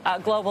setting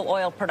global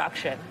oil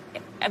production.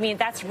 I mean,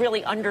 that's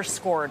really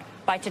underscored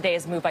by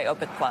today's move by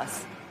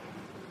OPEC+.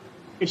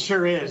 It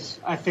sure is.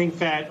 I think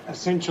that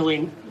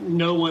essentially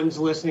no one's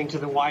listening to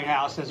the White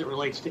House as it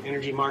relates to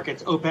energy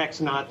markets.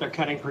 OPEC's not. They're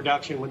cutting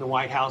production when the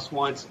White House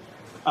wants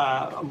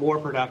more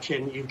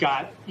production. You've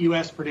got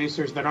U.S.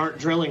 producers that aren't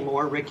drilling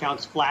more. Rig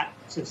count's flat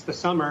since the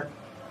summer.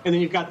 And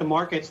then you've got the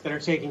markets that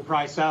are taking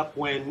price up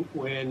when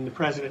the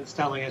president's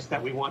telling us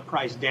that we want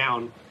price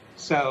down.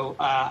 So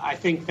I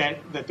think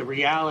that the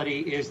reality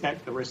is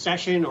that the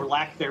recession or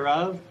lack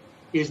thereof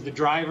is the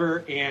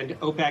driver and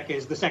OPEC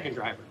is the second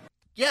driver.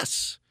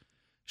 Yes.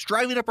 It's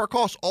driving up our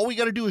costs. All we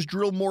got to do is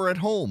drill more at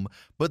home.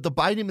 But the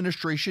Biden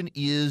administration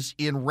is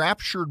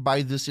enraptured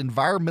by this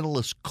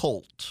environmentalist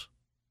cult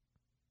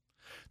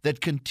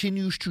that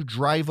continues to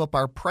drive up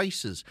our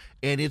prices.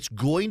 And it's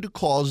going to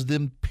cause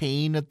them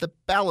pain at the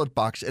ballot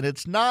box. And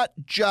it's not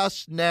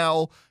just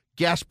now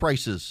gas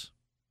prices.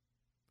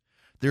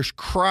 There's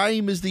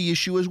crime is the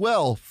issue as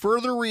well.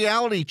 Further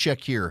reality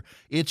check here.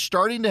 It's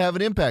starting to have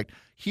an impact.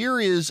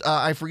 Here is,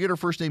 I forget her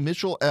first name,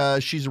 Mitchell.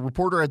 She's a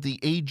reporter at the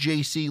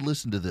AJC.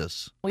 Listen to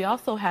this. We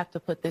also have to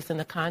put this in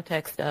the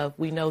context of,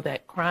 we know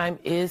that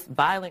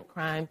violent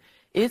crime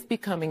is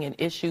becoming an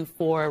issue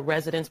for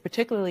residents,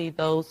 particularly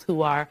those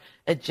who are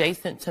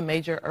adjacent to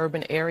major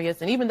urban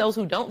areas, and even those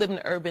who don't live in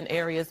urban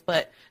areas.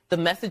 But the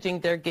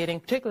messaging they're getting,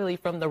 particularly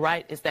from the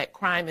right, is that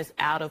crime is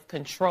out of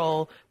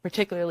control,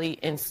 particularly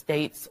in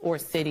states or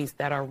cities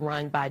that are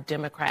run by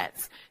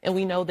Democrats. And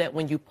we know that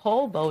when you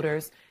poll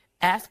voters,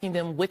 asking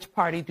them which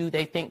party do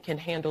they think can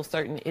handle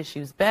certain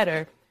issues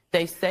better,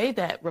 they say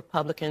that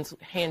Republicans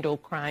handle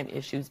crime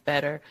issues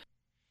better.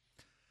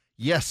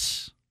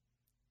 Yes.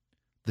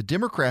 The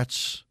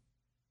Democrats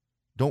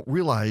don't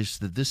realize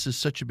that this is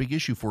such a big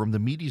issue for them. The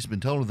media's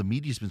been telling them, the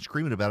media's been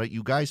screaming about it.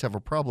 You guys have a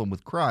problem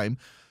with crime.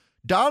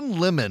 Don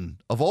Lemon,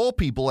 of all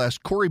people,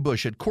 asked Cori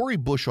Bush, had Cori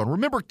Bush on.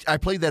 Remember, I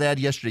played that ad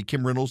yesterday,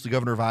 Kim Reynolds, the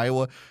governor of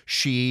Iowa.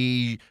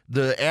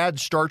 The ad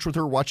starts with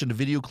her watching a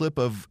video clip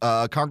of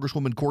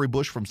Congresswoman Cori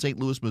Bush from St.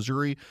 Louis,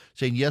 Missouri,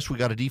 saying, yes, we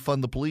got to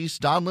defund the police.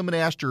 Don Lemon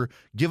asked her,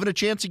 given a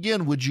chance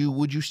again, would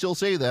you still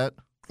say that?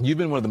 You've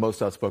been one of the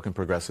most outspoken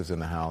progressives in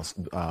the House,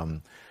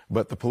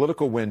 but the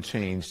political wind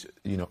changed,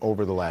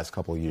 over the last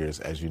couple of years.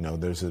 As you know,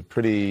 there's a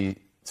pretty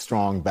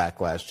strong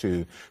backlash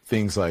to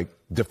things like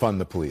defund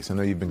the police. I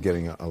know you've been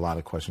getting a lot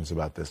of questions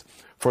about this.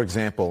 For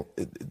example,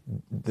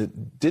 did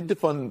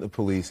defund the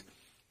police,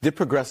 did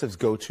progressives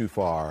go too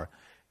far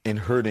in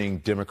hurting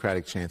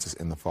Democratic chances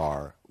in the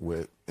fall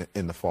with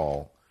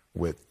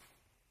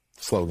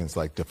slogans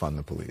like defund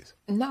the police?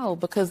 No,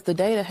 because the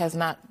data has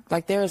not,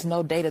 there is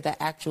no data that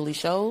actually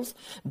shows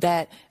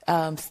that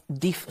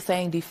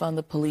saying defund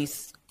the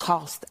police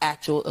cost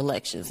actual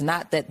elections.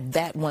 Not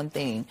that one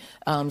thing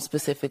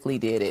specifically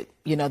did it.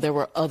 There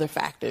were other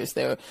factors.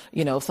 If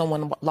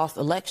someone lost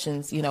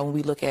elections, when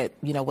we look at,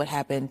 what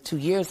happened 2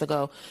 years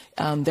ago,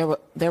 there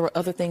were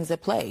other things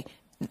at play.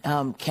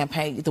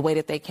 Campaign, the way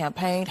that they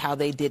campaigned, how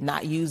they did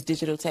not use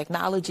digital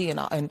technology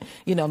and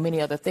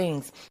many other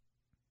things.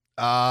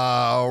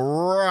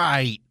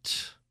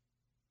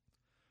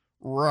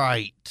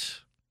 Right.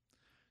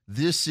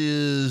 This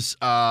is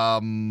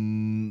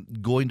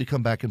going to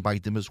come back and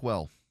bite them as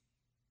well.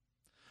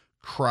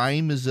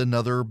 Crime is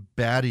another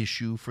bad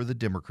issue for the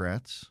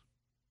Democrats.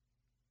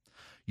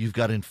 You've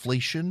got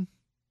inflation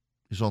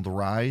is on the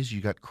rise.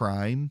 You got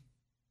crime.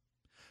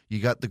 You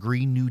got the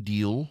Green New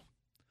Deal.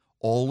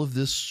 All of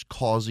this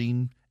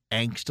causing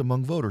angst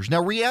among voters.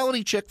 Now,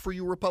 reality check for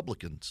you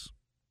Republicans,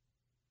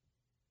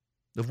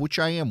 of which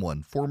I am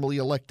one, formerly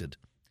elected.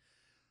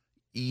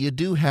 You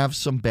do have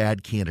some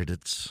bad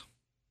candidates.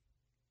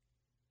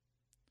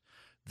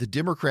 The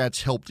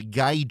Democrats helped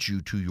guide you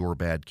to your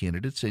bad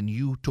candidates, and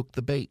you took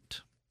the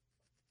bait.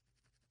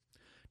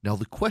 Now,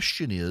 the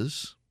question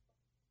is,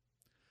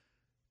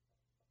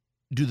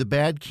 do the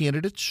bad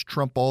candidates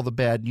trump all the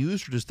bad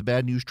news, or does the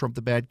bad news trump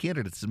the bad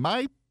candidates? And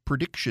my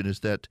prediction is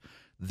that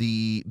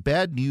the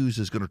bad news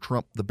is going to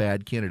trump the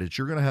bad candidates.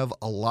 You're going to have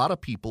a lot of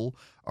people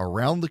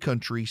around the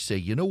country say,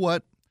 you know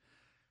what?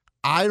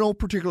 I don't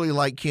particularly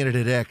like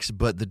candidate X,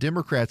 but the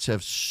Democrats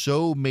have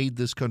so made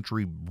this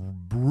country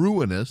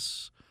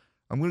ruinous.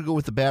 I'm going to go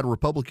with the bad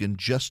Republican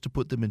just to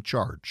put them in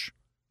charge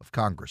of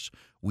Congress.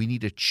 We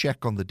need to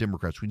check on the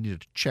Democrats. We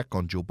need to check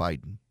on Joe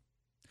Biden.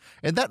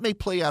 And that may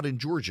play out in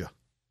Georgia.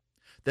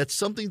 That's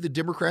something the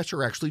Democrats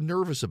are actually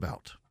nervous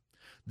about.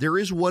 There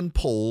is one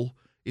poll.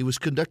 It was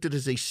conducted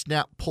as a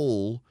snap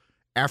poll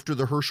after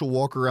the Herschel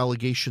Walker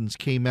allegations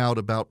came out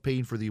about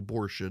paying for the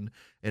abortion,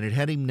 and it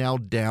had him now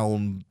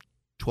down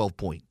 12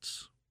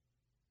 points.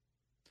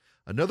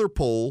 Another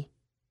poll,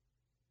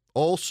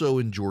 also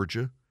in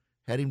Georgia,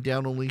 had him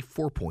down only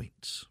 4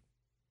 points.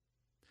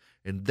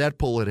 And that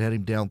poll had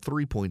him down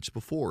 3 points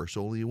before,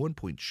 so only a 1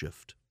 point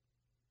shift.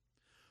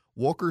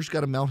 Walker's got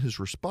to mount his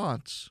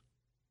response,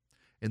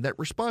 and that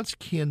response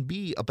can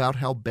be about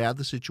how bad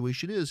the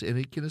situation is, and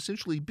it can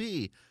essentially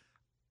be,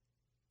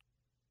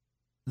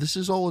 this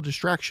is all a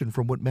distraction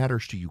from what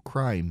matters to you,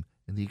 crime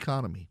and the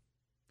economy.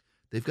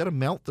 They've got to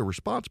mount the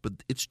response, but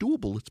it's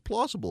doable. It's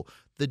plausible.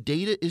 The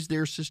data is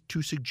there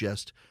to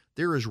suggest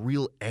there is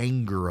real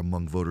anger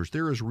among voters.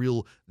 There is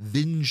real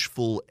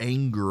vengeful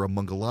anger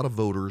among a lot of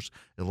voters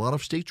in a lot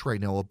of states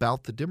right now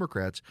about the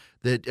Democrats,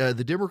 that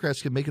the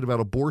Democrats can make it about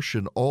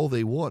abortion all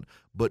they want,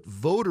 but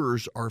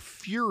voters are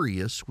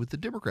furious with the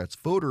Democrats.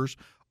 Voters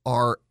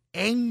are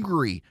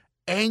angry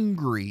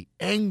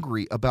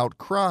about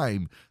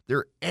crime.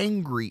 They're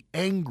angry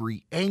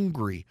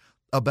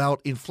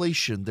about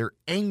inflation. They're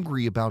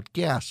angry about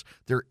gas.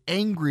 They're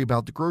angry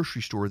about the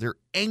grocery store. They're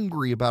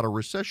angry about a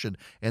recession.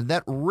 And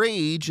that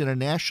rage in a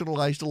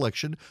nationalized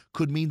election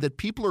could mean that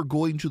people are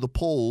going to the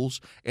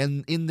polls,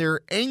 and in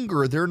their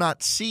anger, they're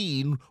not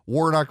seeing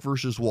Warnock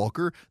versus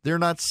Walker. They're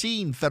not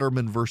seeing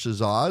Fetterman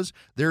versus Oz.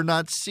 They're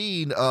not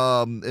seeing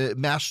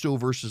Masto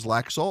versus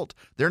Laxalt.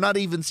 They're not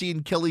even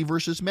seeing Kelly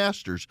versus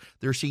Masters.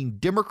 They're seeing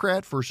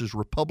Democrat versus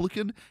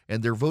Republican,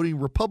 and they're voting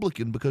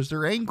Republican because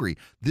they're angry.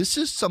 This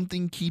is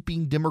something keeping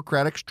keeping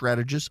Democratic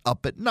strategists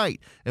up at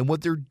night. And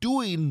what they're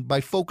doing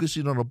by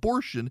focusing on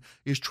abortion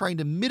is trying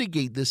to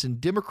mitigate this in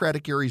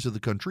Democratic areas of the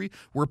country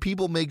where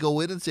people may go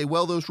in and say,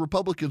 well, those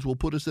Republicans will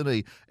put us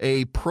in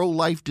a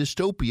pro-life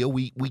dystopia.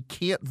 We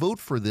can't vote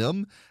for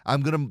them.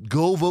 I'm going to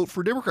go vote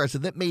for Democrats.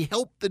 And that may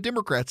help the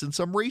Democrats in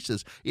some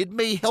races. It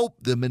may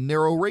help them in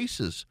narrow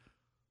races.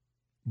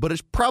 But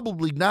it's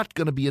probably not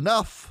going to be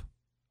enough.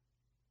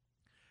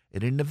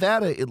 And in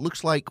Nevada, it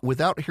looks like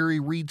without Harry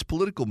Reid's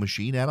political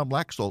machine, Adam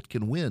Laxalt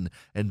can win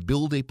and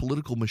build a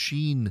political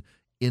machine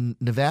in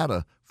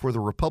Nevada for the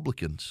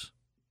Republicans.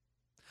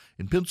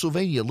 In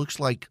Pennsylvania, it looks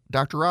like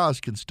Dr. Oz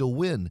can still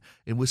win.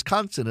 In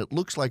Wisconsin, it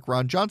looks like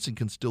Ron Johnson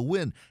can still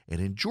win. And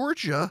in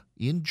Georgia,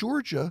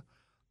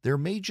 there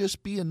may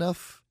just be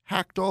enough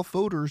hacked-off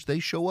voters. They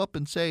show up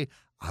and say,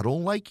 I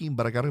don't like him,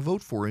 but I got to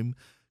vote for him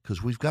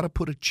because we've got to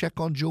put a check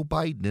on Joe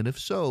Biden. And if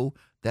so,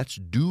 that's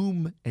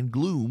doom and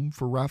gloom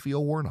for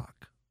Raphael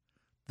Warnock.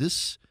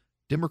 This,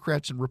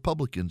 Democrats and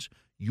Republicans,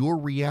 your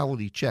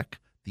reality check.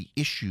 The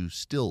issues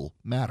still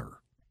matter.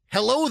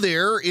 Hello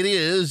there. It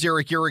is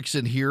Eric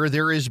Erickson here.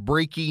 There is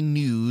breaking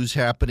news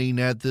happening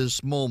at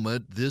this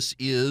moment. This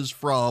is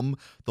from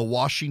the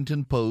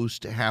Washington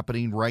Post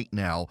happening right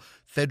now.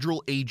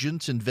 Federal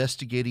agents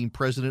investigating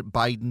President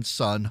Biden's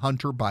son,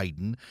 Hunter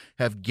Biden,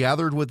 have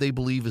gathered what they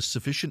believe is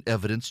sufficient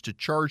evidence to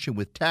charge him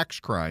with tax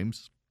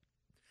crimes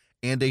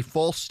and a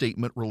false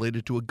statement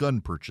related to a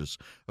gun purchase,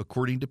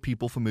 according to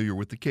people familiar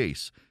with the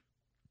case.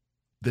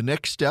 The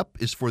next step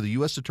is for the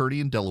U.S.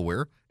 Attorney in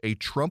Delaware, a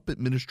Trump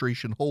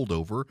administration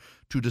holdover,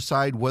 to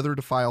decide whether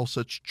to file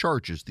such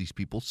charges, these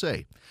people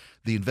say.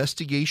 The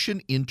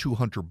investigation into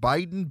Hunter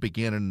Biden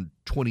began in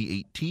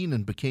 2018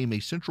 and became a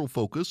central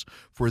focus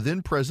for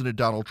then-President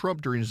Donald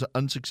Trump during his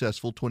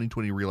unsuccessful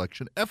 2020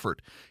 re-election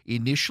effort.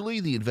 Initially,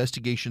 the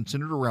investigation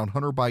centered around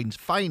Hunter Biden's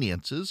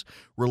finances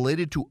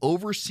related to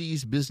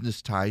overseas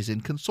business ties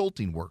and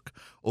consulting work.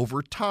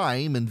 Over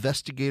time,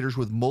 investigators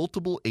with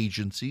multiple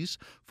agencies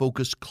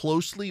focused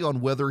closely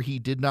on whether he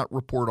did not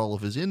report all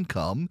of his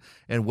income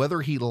and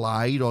whether he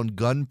lied on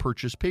gun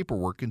purchase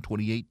paperwork in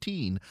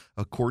 2018,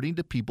 according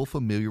to people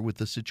familiar with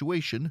the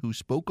situation who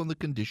spoke on the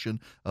condition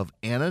of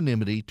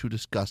anonymity to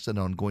discuss an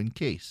ongoing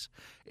case.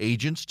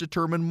 Agents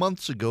determined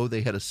months ago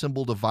they had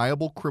assembled a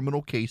viable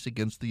criminal case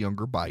against the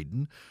younger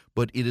Biden,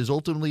 but it is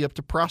ultimately up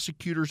to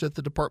prosecutors at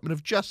the Department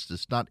of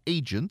Justice, not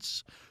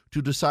agents,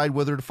 to decide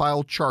whether to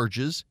file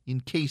charges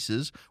in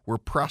cases where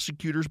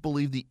prosecutors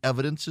believe the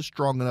evidence is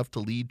strong enough to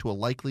lead to a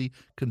likely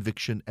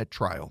conviction at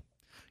trial.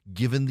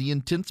 Given the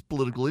intense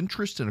political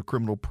interest in a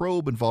criminal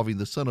probe involving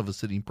the son of a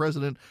sitting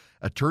president,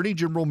 Attorney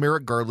General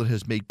Merrick Garland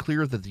has made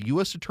clear that the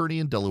U.S. Attorney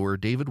in Delaware,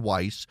 David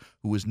Weiss,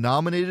 who was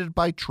nominated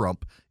by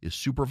Trump, is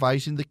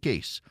supervising the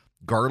case.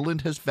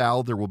 Garland has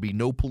vowed there will be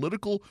no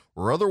political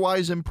or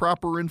otherwise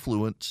improper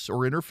influence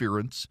or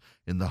interference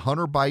in the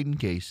Hunter Biden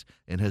case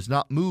and has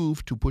not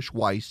moved to push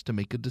Weiss to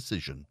make a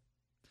decision.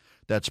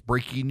 That's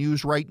breaking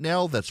news right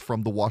now. That's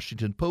from the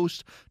Washington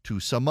Post. To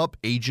sum up,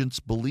 agents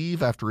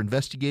believe after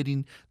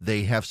investigating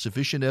they have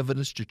sufficient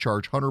evidence to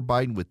charge Hunter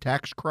Biden with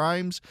tax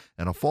crimes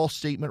and a false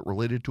statement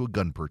related to a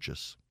gun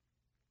purchase.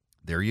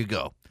 There you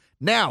go.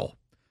 Now,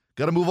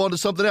 got to move on to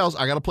something else.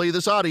 I got to play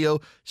this audio.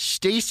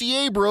 Stacey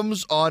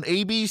Abrams on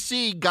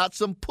ABC got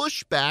some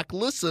pushback.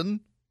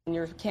 Listen.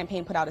 Your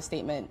campaign put out a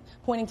statement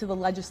pointing to the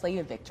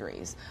legislative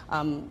victories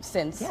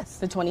since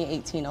the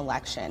 2018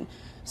 election.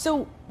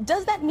 So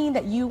does that mean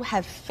that you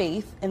have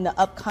faith in the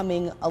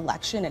upcoming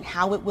election and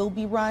how it will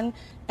be run?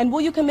 And will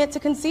you commit to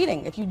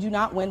conceding if you do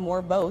not win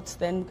more votes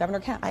than Governor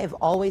Kemp? I have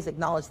always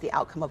acknowledged the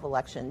outcome of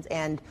elections.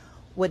 And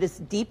what is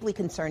deeply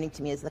concerning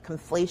to me is the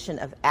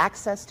conflation of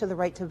access to the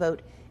right to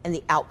vote and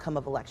the outcome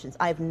of elections.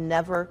 I have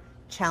never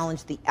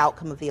challenged the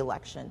outcome of the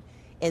election.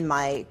 In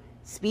my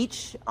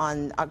speech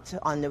on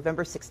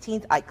November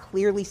 16th, I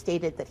clearly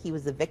stated that he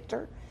was the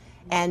victor.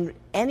 And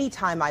any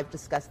time I've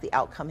discussed the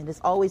outcome, it has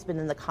always been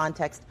in the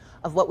context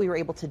of what we were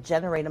able to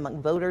generate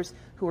among voters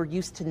who are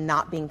used to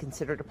not being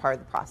considered a part of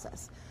the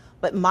process.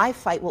 But my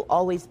fight will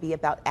always be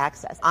about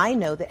access. I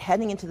know that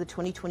heading into the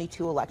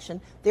 2022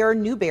 election, there are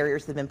new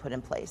barriers that have been put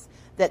in place,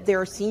 that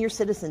there are senior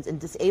citizens and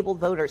disabled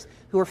voters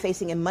who are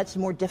facing a much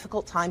more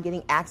difficult time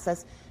getting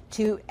access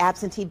to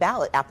absentee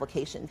ballot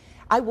applications.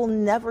 I will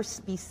never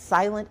be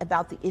silent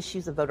about the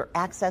issues of voter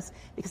access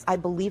because I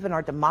believe in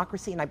our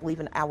democracy and I believe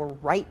in our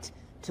right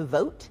to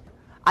vote.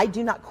 I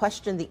do not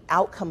question the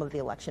outcome of the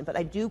election, but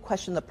I do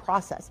question the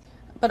process.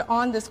 But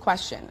on this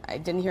question, I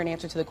didn't hear an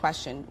answer to the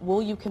question,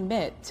 will you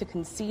commit to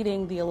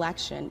conceding the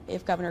election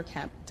if Governor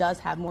Kemp does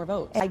have more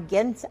votes? I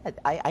again said,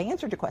 I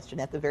answered your question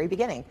at the very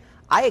beginning.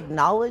 I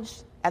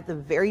acknowledged at the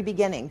very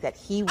beginning that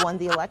he won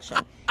the election.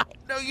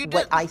 No, you didn't.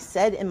 What I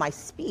said in my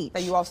speech.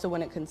 That you also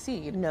wouldn't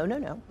concede.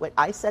 No. What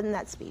I said in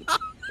that speech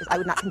is I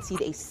would not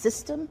concede a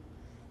system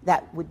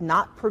that would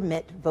not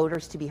permit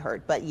voters to be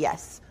heard. But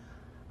yes,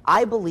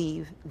 I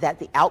believe that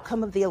the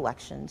outcome of the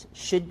elections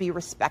should be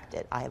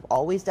respected. I have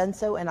always done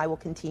so, and I will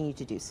continue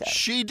to do so.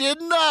 She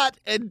did not,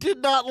 and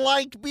did not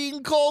like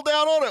being called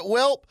out on it.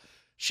 Well,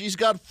 She's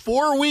got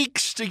 4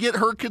 weeks to get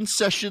her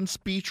concession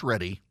speech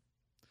ready.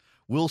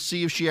 We'll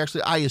see if she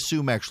actually, I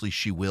assume actually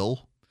she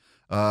will.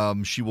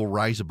 She will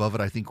rise above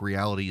it. I think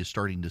reality is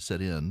starting to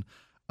set in.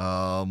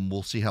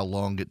 We'll see how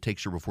long it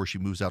takes her before she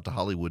moves out to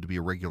Hollywood to be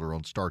a regular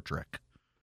on Star Trek.